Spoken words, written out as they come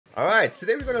Alright,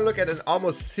 today we're going to look at an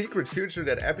almost secret feature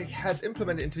that Epic has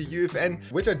implemented into UEFN,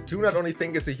 which I do not only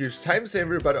think is a huge time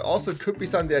saver, but it also could be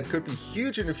something that could be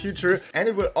huge in the future, and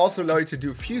it will also allow you to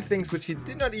do a few things which you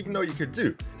did not even know you could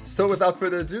do. So without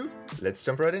further ado, let's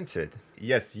jump right into it.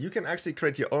 Yes, you can actually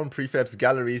create your own prefabs,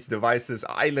 galleries, devices,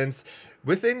 islands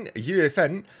within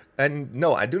UEFN. And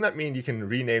no, I do not mean you can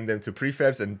rename them to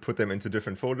prefabs and put them into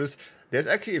different folders. There's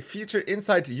actually a feature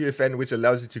inside UEFN which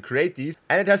allows you to create these,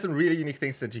 and it has some really unique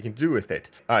things that you can do with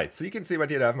it. Alright, so you can see right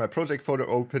here that I have my project folder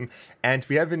open, and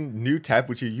we have a new tab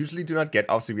which you usually do not get.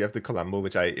 Obviously we have the Colombo,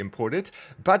 which I imported,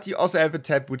 but you also have a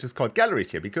tab which is called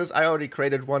Galleries here, because I already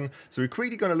created one. So we're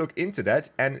quickly going to look into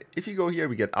that, and if you go here,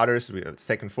 we get others, we have a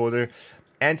second folder.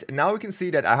 And now we can see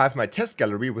that I have my test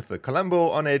gallery with the Colombo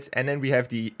on it, and then we have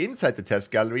the inside the test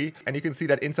gallery, and you can see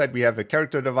that inside we have a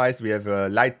character device, we have a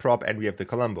light prop, and we have the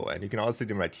Colombo, and you can also see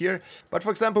them right here. But for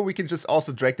example, we can just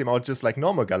also drag them out just like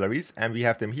normal galleries, and we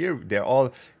have them here. They're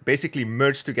all basically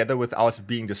merged together without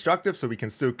being destructive, so we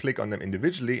can still click on them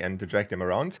individually and drag them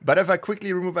around. But if I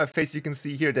quickly remove my face, you can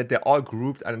see here that they're all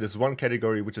grouped under this one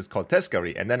category, which is called test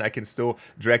gallery, and then I can still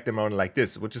drag them around like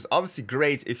this, which is obviously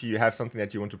great if you have something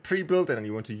that you want to pre-build and then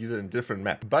you want to use it in a different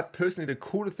map. But personally, the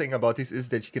cool thing about this is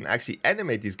that you can actually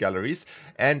animate these galleries,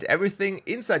 and everything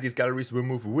inside these galleries will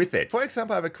move with it. For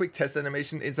example, I have a quick test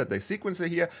animation inside the sequencer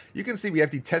here. You can see we have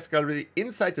the test gallery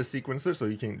inside the sequencer, so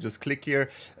you can just click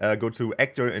here, go to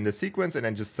actor in the sequence, and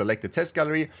then just select the test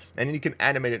gallery, and then you can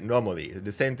animate it normally,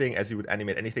 the same thing as you would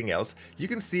animate anything else. You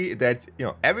can see that, you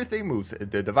know, everything moves,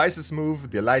 the devices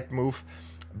move, the light move.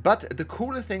 But the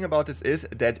cooler thing about this is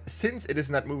that since it is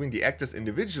not moving the actors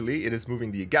individually, it is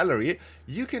moving the gallery,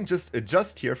 you can just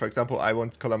adjust here. For example, I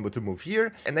want Colombo to move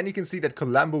here, and then you can see that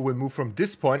Colombo will move from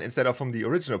this point instead of from the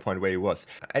original point where he was.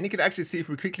 And you can actually see, if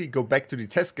we quickly go back to the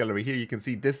test gallery here, you can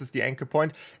see this is the anchor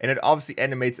point, and it obviously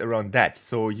animates around that.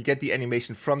 So you get the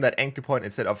animation from that anchor point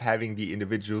instead of having the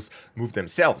individuals move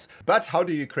themselves. But how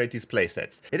do you create these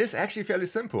playsets? It is actually fairly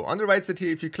simple. On the right side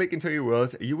here, if you click into your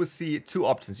world, you will see two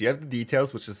options. You have the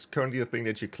details, which is currently the thing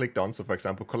that you clicked on. So for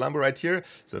example, Colombo right here.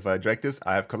 So if I drag this,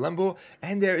 I have Colombo,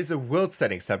 and there is a world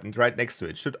settings tab right next to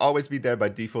it. Should always be there by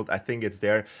default. I think it's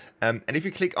there. And if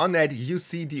you click on that, you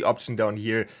see the option down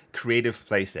here, creative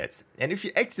playsets. And if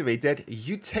you activate that,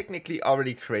 you technically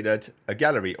already created a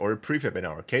gallery, or a prefab in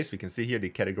our case. We can see here the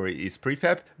category is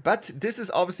prefab, but this is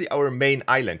obviously our main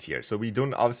island here. So we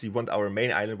don't obviously want our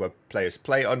main island where players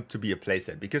play on to be a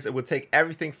playset, because it will take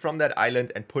everything from that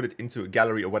island and put it into a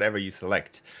gallery or whatever you select.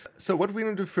 So what we're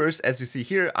going to do first, as you see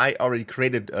here, I already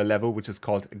created a level which is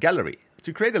called gallery.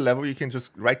 To create a level, you can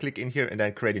just right click in here and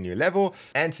then create a new level.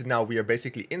 And now we are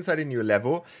basically inside a new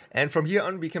level. And from here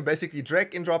on, we can basically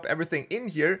drag and drop everything in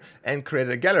here and create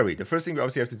a gallery. The first thing we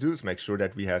obviously have to do is make sure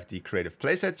that we have the creative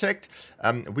playset checked.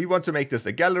 We want to make this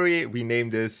a gallery. We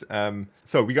name this,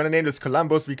 so we're going to name this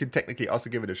Columbus. We could technically also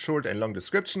give it a short and long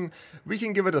description. We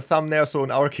can give it a thumbnail. So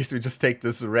in our case, we just take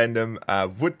this random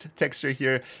wood texture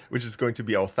here, which is going to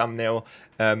be our thumbnail.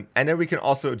 And then we can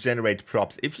also generate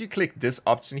props. If you click this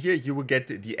option here, you will get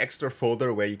the extra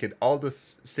folder where you get all the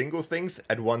single things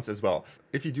at once as well.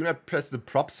 If you do not press the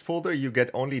props folder, you get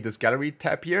only this gallery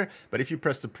tab here, but if you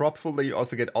press the prop folder, you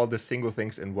also get all the single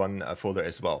things in one folder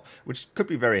as well, which could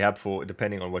be very helpful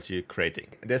depending on what you're creating.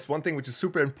 There's one thing which is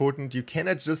super important. You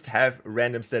cannot just have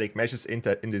random static meshes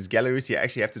in these galleries. You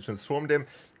actually have to transform them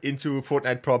into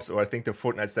Fortnite props, or I think the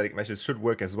Fortnite static meshes should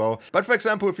work as well. But for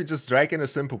example, if you just drag in a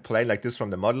simple plane like this from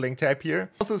the modeling tab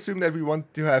here, also assume that we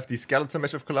want to have the skeleton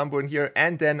mesh of Colombo in here,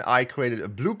 and then I created a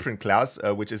blueprint class,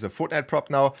 which is a Fortnite prop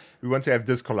now. We want to have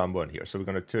this Colombo in here, so we're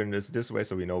going to turn this way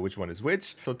so we know which one is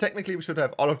which. So technically we should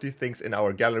have all of these things in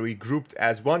our gallery grouped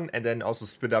as one, and then also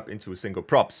split up into single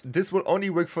props. This will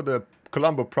only work for the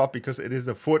Colombo prop because it is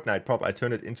a Fortnite prop. I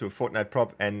turned it into a Fortnite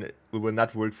prop, and it will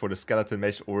not work for the skeleton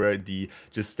mesh or the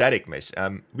just static mesh.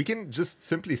 We can just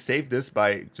simply save this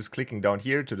by just clicking down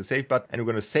here to the save button, and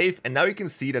we're going to save. And now you can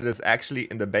see that it's actually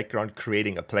in the background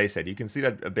creating a playset. You can see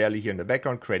that barely here in the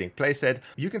background creating playset.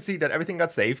 You can see that everything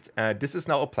got saved. This is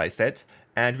now a playset,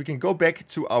 and we can go back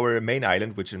to our main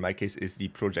island, which in my case is the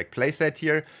project playset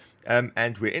here.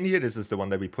 And we're in here. This is the one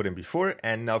that we put in before.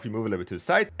 And now if we move a little bit to the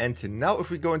side, and now if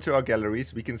we go into our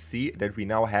galleries, we can see that we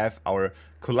now have our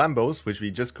Columbos, which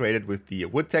we just created with the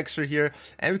wood texture here,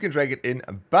 and we can drag it in.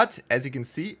 But as you can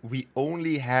see, we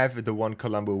only have the one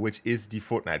Columbo, which is the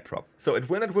Fortnite prop. So it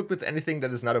will not work with anything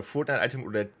that is not a Fortnite item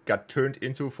or that got turned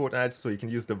into Fortnite. So you can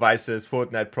use devices,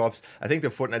 Fortnite props. I think the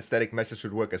Fortnite static meshes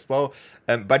should work as well,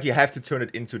 but you have to turn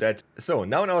it into that. So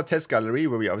now in our test gallery,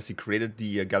 where we obviously created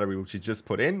the gallery which we just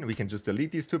put in, we can just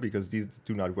delete these two because these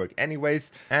do not work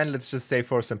anyways. And let's just say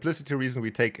for simplicity reason, we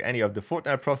take any of the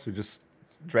Fortnite props, we just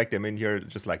drag them in here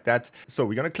just like that. So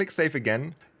we're gonna click save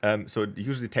again. So it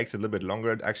usually takes a little bit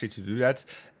longer actually to do that.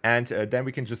 And then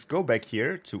we can just go back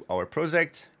here to our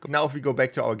project. Now if we go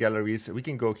back to our galleries, we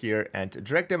can go here and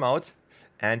drag them out.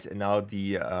 And now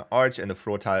the arch and the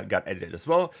floor tile got edited as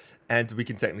well. And we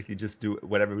can technically just do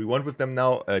whatever we want with them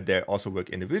now. They also work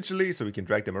individually, so we can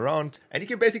drag them around. And you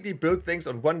can basically build things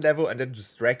on one level and then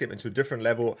just drag them into a different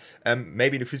level.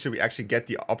 Maybe in the future we actually get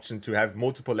the option to have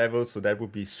multiple levels, so that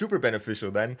would be super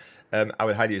beneficial then. I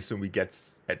would highly assume we get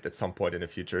at some point in the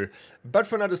future. But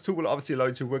for now, this tool will obviously allow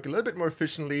you to work a little bit more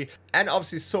efficiently and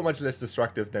obviously so much less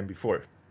destructive than before.